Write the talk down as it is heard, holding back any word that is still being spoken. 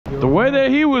The way that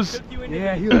he was...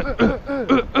 Yeah, he was... Took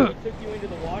you into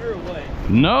the water or what?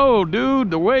 No,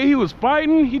 dude, the way he was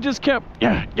fighting, he just kept,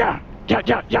 yeah,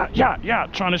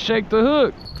 trying to shake the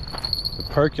hook. The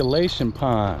percolation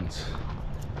ponds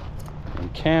in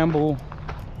Campbell,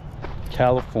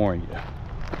 California.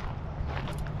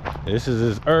 This is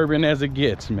as urban as it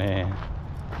gets, man.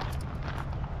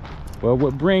 Well,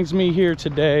 what brings me here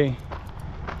today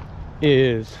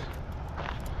is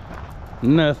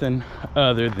nothing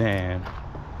other than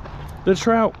the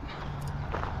trout.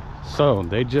 So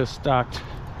they just stocked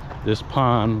this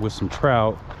pond with some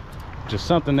trout, just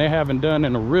something they haven't done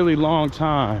in a really long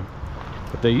time,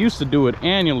 but they used to do it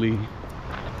annually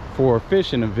for a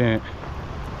fishing event.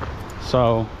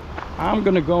 So I'm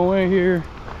gonna go in here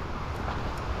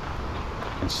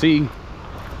and see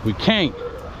if we can't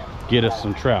get us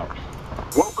some trout.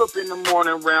 Woke up in the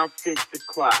morning around 6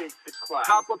 o'clock.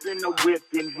 Hop up in the whip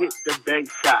and hit the bait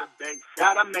shop.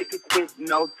 Gotta make it quick,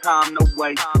 no time to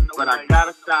waste. But I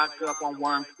gotta stock up on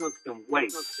worms, hooks, and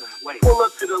weights. Pull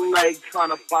up to the lake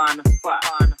trying to find a spot.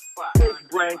 Fish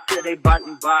brain said they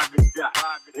biting by the dot.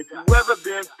 If you ever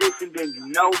been fishing, then you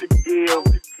know the deal.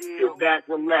 Sit back,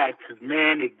 relax, cause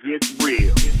man, it gets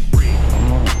real.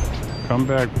 Come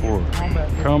back for it.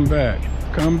 Come back.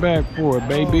 Come back for it,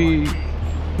 baby.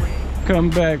 Come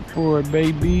back for it,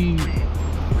 baby.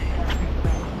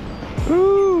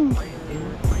 Ooh.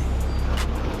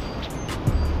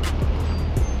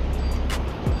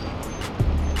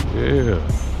 Yeah.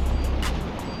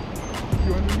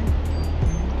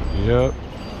 Yep.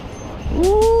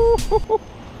 Ooh.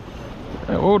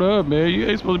 Hey, hold up, man. You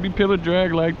ain't supposed to be pillar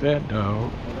drag like that,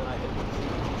 dog.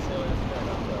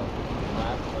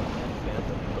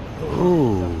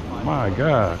 Ooh, my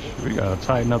gosh. We gotta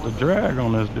tighten up the drag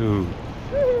on this dude.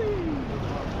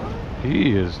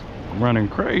 He is running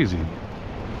crazy.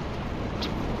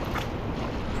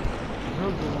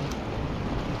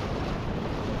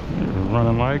 He's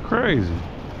running like crazy.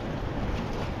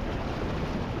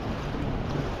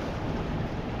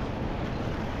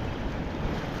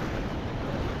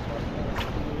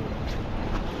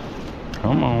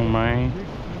 Come on, man.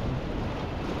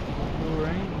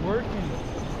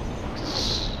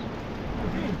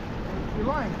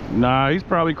 Nah, he's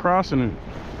probably crossing it.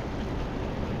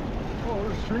 Oh,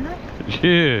 there's a stringer?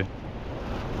 Yeah.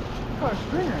 What kind of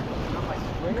stringer?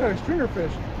 What kind of stringer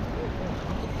fish?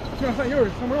 No, it's not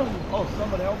yours, someone else's. Oh,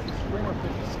 someone else's stringer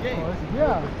fish escaped. Oh,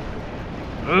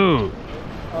 yeah. Ooh.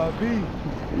 B.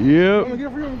 Yep. I'm gonna get it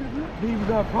for you, B, we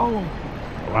got a problem.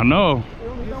 I know.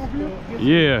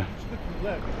 Yeah.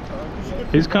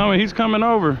 He's coming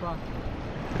over.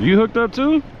 You hooked up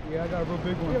too? Yeah, I got a real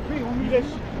big one.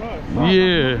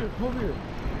 Yeah. Come over here.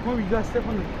 Come over, you gotta step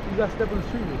on the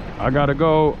stringer. I gotta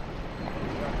go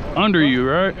under you,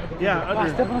 right? Yeah, under.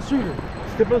 Step on the stringer.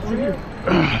 Step on the stringer.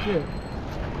 Yeah.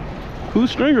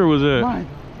 Whose stringer was that? Mine.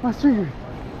 My stringer.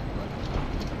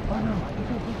 I know.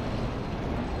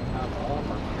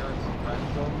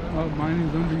 Oh, mine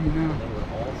is under you now.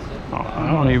 Oh,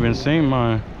 I don't even see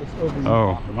mine.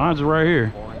 Oh, mine's right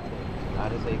here.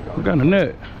 We got a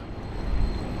net.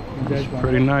 That's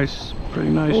pretty nice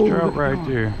trout right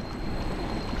there.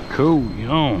 Cool,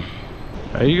 yum.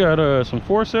 Hey, you got some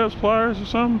forceps pliers or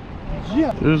something?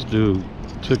 Yeah. This dude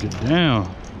took it down.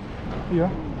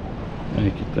 Yeah.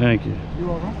 Thank you. You're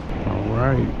welcome. All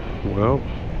right. Well,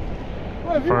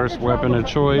 first weapon of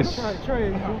choice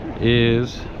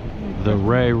is the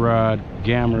Ray Rod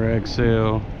Gamma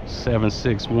XL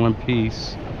 7/6 one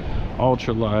piece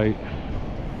ultralight.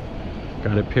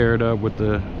 Got it paired up with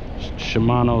the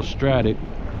Shimano Stratic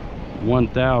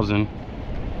 1000.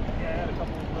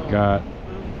 Got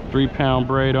 3-pound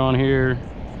braid on here,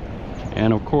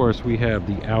 and of course we have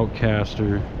the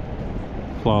Outcaster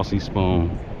Flossy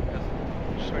Spoon.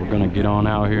 So we're gonna get on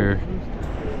out here,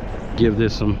 give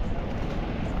this some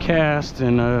cast,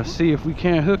 and see if we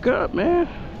can't hook up, man.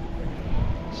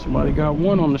 Somebody got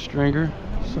one on the stringer,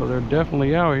 so they're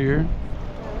definitely out here.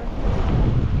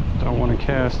 Don't want to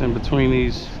cast in between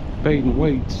these bait and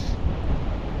weights.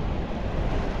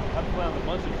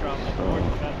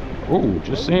 Oh,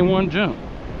 just seen one jump.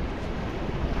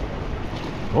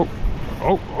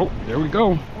 Oh, there we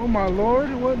go. Oh my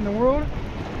lord, what in the world?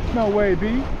 No way,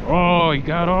 B. Oh, he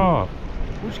got off.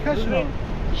 What's you catching on?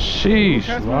 Sheesh,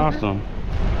 lost him.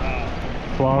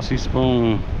 Flossy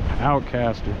Spoon,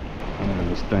 Outcaster.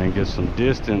 This thing gets some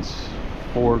distance,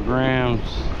 4 grams.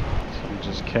 So I'm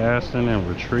just casting and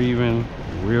retrieving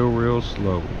real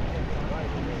slow.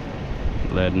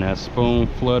 Letting that spoon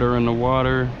flutter in the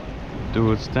water,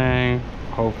 do its thing.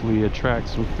 Hopefully attract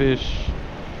some fish.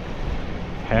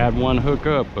 Had one hook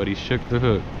up, but he shook the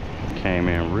hook. Came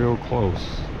in real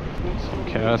close. So I'm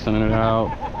casting it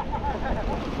out,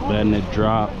 letting it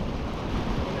drop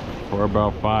for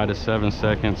about 5 to 7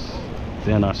 seconds.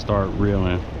 Then I start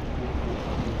reeling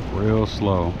real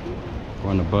slow.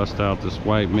 Going to bust out this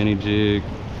white mini jig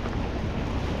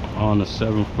on the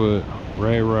 7-foot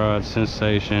Ray Rod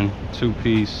Sensation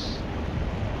 2-piece,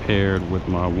 paired with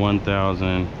my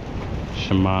 1000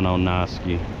 Shimano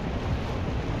Noski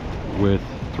with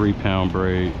 3-pound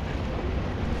braid.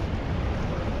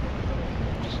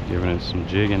 Just giving it some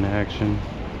jigging action,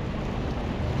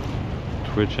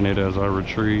 twitching it as I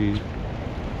retrieve.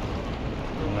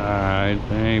 Alright,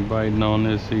 they ain't biting on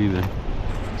this either.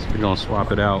 So we're gonna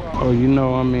swap it out. Oh, you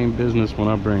know I mean business when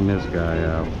I bring this guy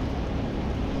out.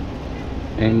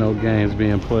 Ain't no games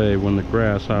being played when the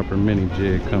Grasshopper mini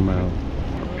jig come out.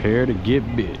 Prepare to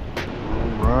get bit.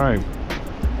 Alright.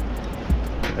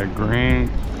 That green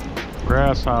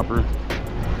Grasshopper.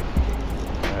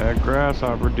 That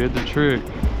Grasshopper did the trick.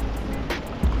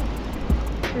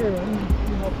 Here, let me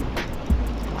help you.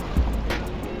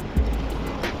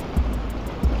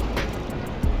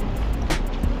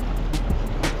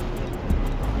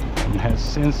 And that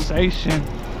sensation.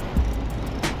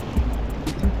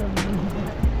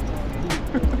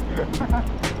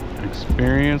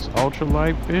 Experience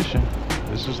ultralight fishing.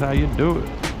 This is how you do it.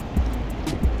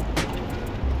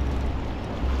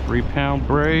 3-pound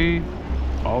braid,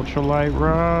 ultralight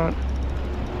rod.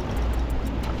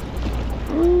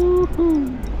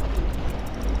 Woohoo!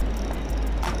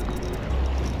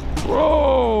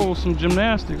 Whoa, some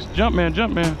gymnastics. Jump man,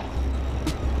 jump man.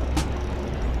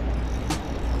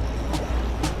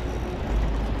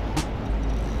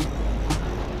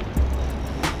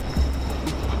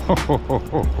 He's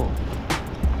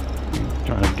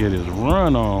trying to get his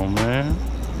run on, man.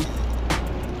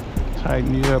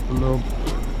 Tighten you up a little.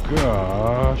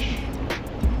 Gosh.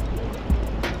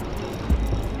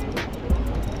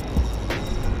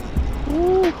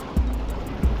 Woo.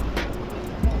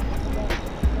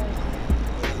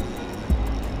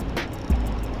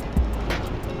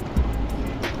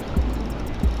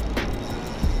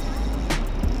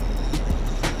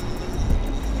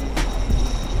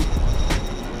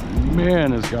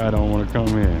 Man, this guy don't want to come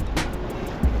in.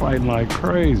 Fighting like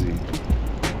crazy.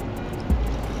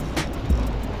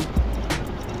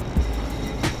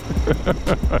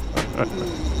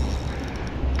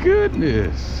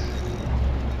 Goodness.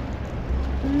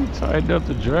 He tightened up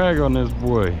the drag on this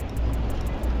boy.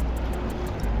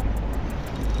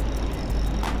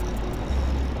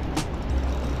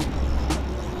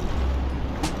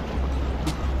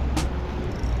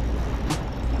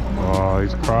 Oh,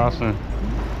 he's crossing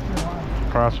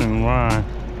the line.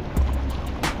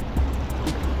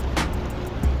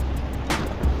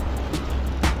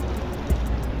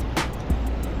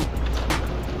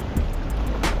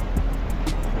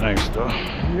 Thanks, though.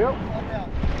 Yep.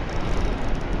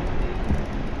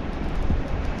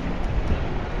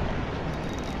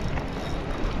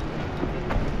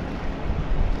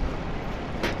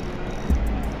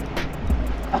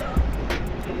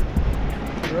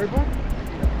 Right, bud?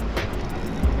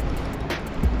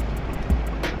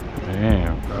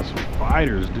 Damn, got some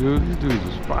fighters, dude. These dudes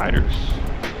is fighters.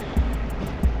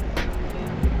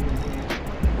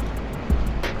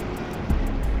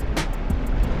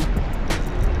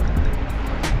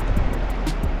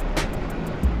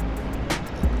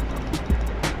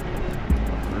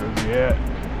 Yeah,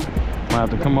 might have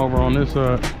to come over on this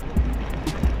side.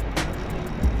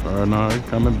 Oh no, he's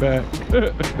coming back.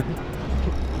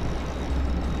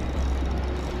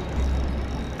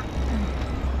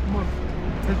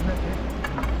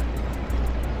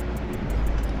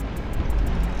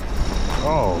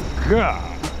 Oh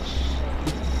gosh,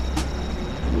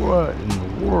 what in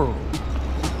the world?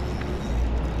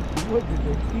 What did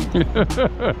they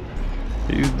eat?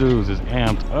 These dudes is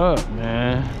amped up,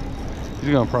 man. He's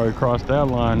gonna probably cross that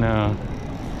line now.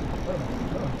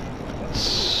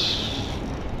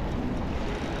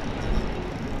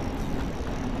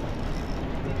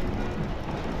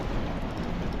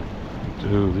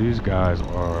 Dude, these guys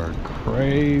are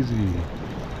crazy.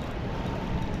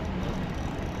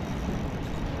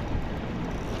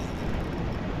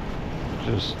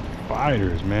 Just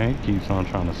fighters, man. He keeps on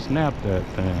trying to snap that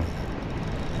thing.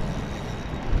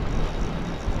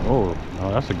 Oh,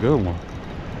 no, that's a good one.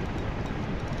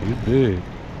 He's big.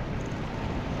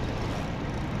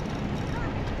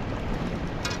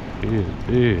 He is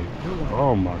big.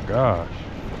 Oh my gosh.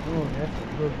 Oh, that's a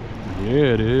good one.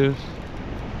 Yeah, it is.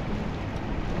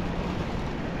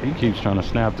 He keeps trying to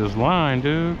snap this line,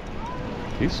 dude.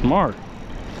 He's smart.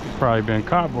 He's probably been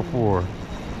caught before.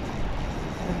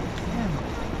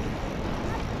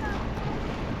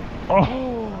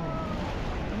 Oh,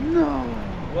 No.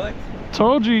 What?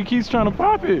 Told you he keeps trying to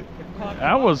pop it.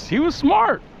 He was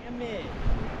smart. Damn it.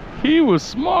 He was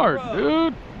smart,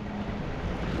 dude.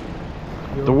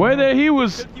 The way that he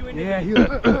was. Took you into Yeah, the, he was.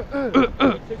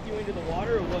 took you into the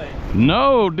water or what?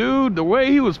 No, dude. The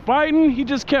way he was fighting, he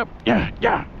just kept trying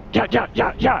to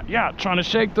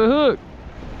shake the hook,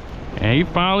 and he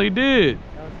finally did.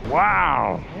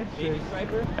 Wow. Baby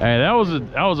striper? Hey, that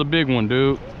was a big one,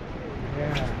 dude.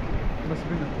 Yeah. Must have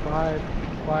been a five,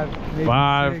 maybe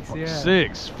Five, six, yeah.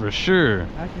 6 for sure.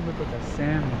 That can look like a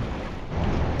salmon.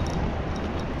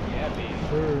 Yeah, baby.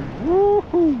 Sure.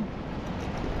 Woohoo!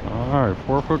 All right,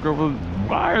 4 hook over.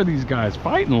 Why are these guys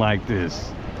fighting like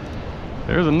this?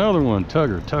 There's another one.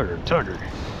 Tugger.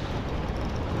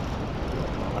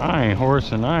 I ain't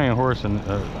horsing. I ain't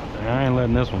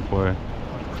letting this one play.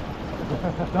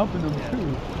 Dumping them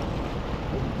too.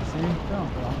 Same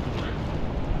dump.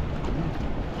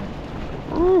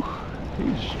 Woo,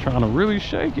 he's just trying to really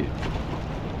shake it.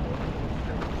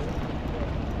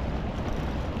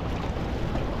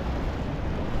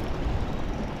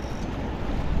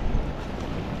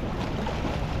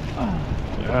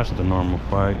 That's the normal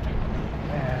fight.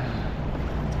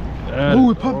 Yeah.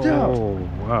 Ooh, it popped out. Oh,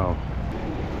 wow.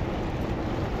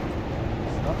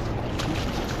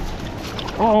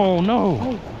 Oh, no.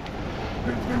 Oh.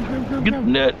 Get the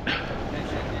net.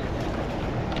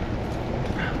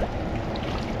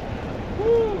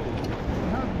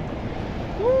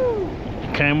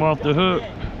 Came off the hook.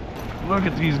 Look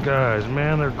at these guys,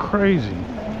 man. They're crazy.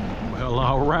 Well,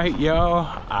 all right,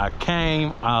 y'all. I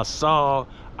came, I saw,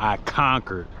 I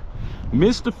conquered.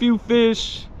 Missed a few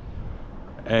fish.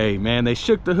 Hey, man, they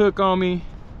shook the hook on me.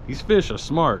 These fish are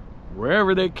smart.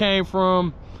 Wherever they came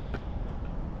from,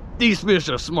 these fish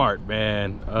are smart,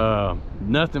 man.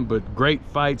 Nothing but great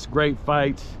fights.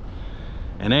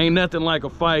 And ain't nothing like a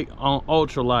fight on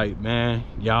ultralight, man.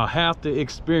 Y'all have to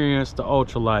experience the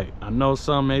ultralight. I know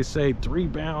some may say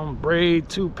 3-pound braid,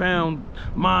 2-pound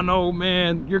mono,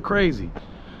 man, you're crazy.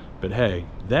 But hey,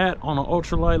 that on an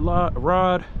ultralight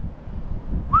rod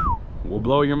will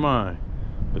blow your mind.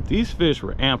 But these fish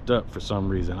were amped up for some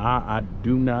reason. I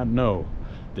do not know.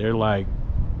 They're like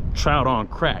trout on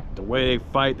crack. The way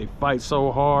they fight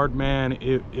so hard, man.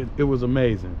 It was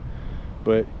amazing.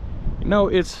 But you know,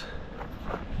 it's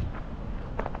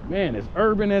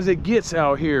urban as it gets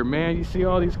out here, man. You see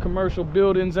all these commercial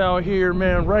buildings out here,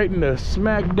 man, right in the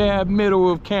smack dab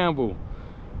middle of Campbell.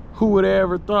 Who would have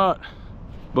ever thought?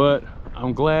 But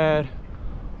I'm glad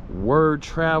word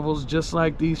travels just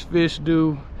like these fish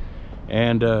do,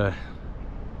 and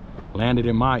landed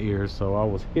in my ears, so I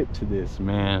was hip to this,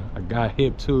 man. I got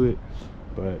hip to it.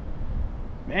 But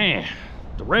man,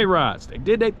 the ray rods, they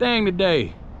did their thing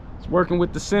today. It's working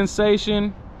with the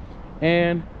sensation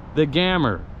and the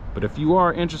gammer. But if you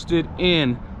are interested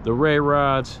in the ray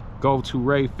rods, go to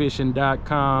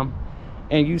rayfishing.com,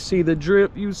 and you see the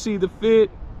drip, you see the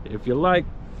fit. If you like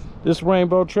this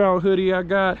rainbow trout hoodie I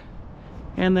got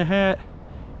and the hat,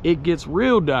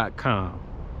 ItGetsReel.com.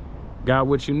 Got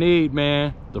what you need,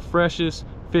 man. The freshest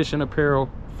fishing apparel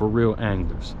for real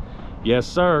anglers. Yes,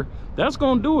 sir. That's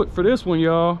gonna do it for this one,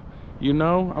 y'all. You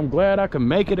know, I'm glad I could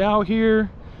make it out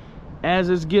here as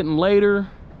it's getting later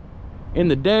in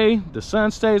the day. The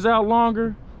sun stays out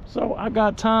longer, so I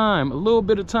got time, a little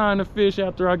bit of time to fish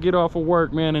after I get off of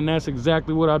work, man. And that's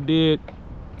exactly what I did.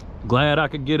 Glad I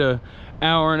could get an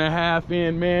hour and a half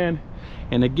in, man,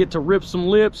 and to get to rip some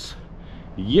lips.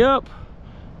 Yep.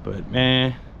 But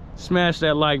man, smash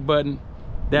that like button,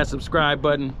 that subscribe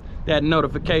button, that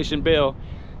notification bell.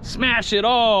 Smash it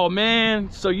all, man,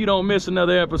 so you don't miss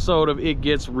another episode of It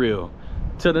Gets Real.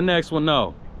 Till the next one,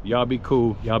 y'all be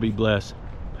cool, y'all be blessed.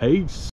 Peace.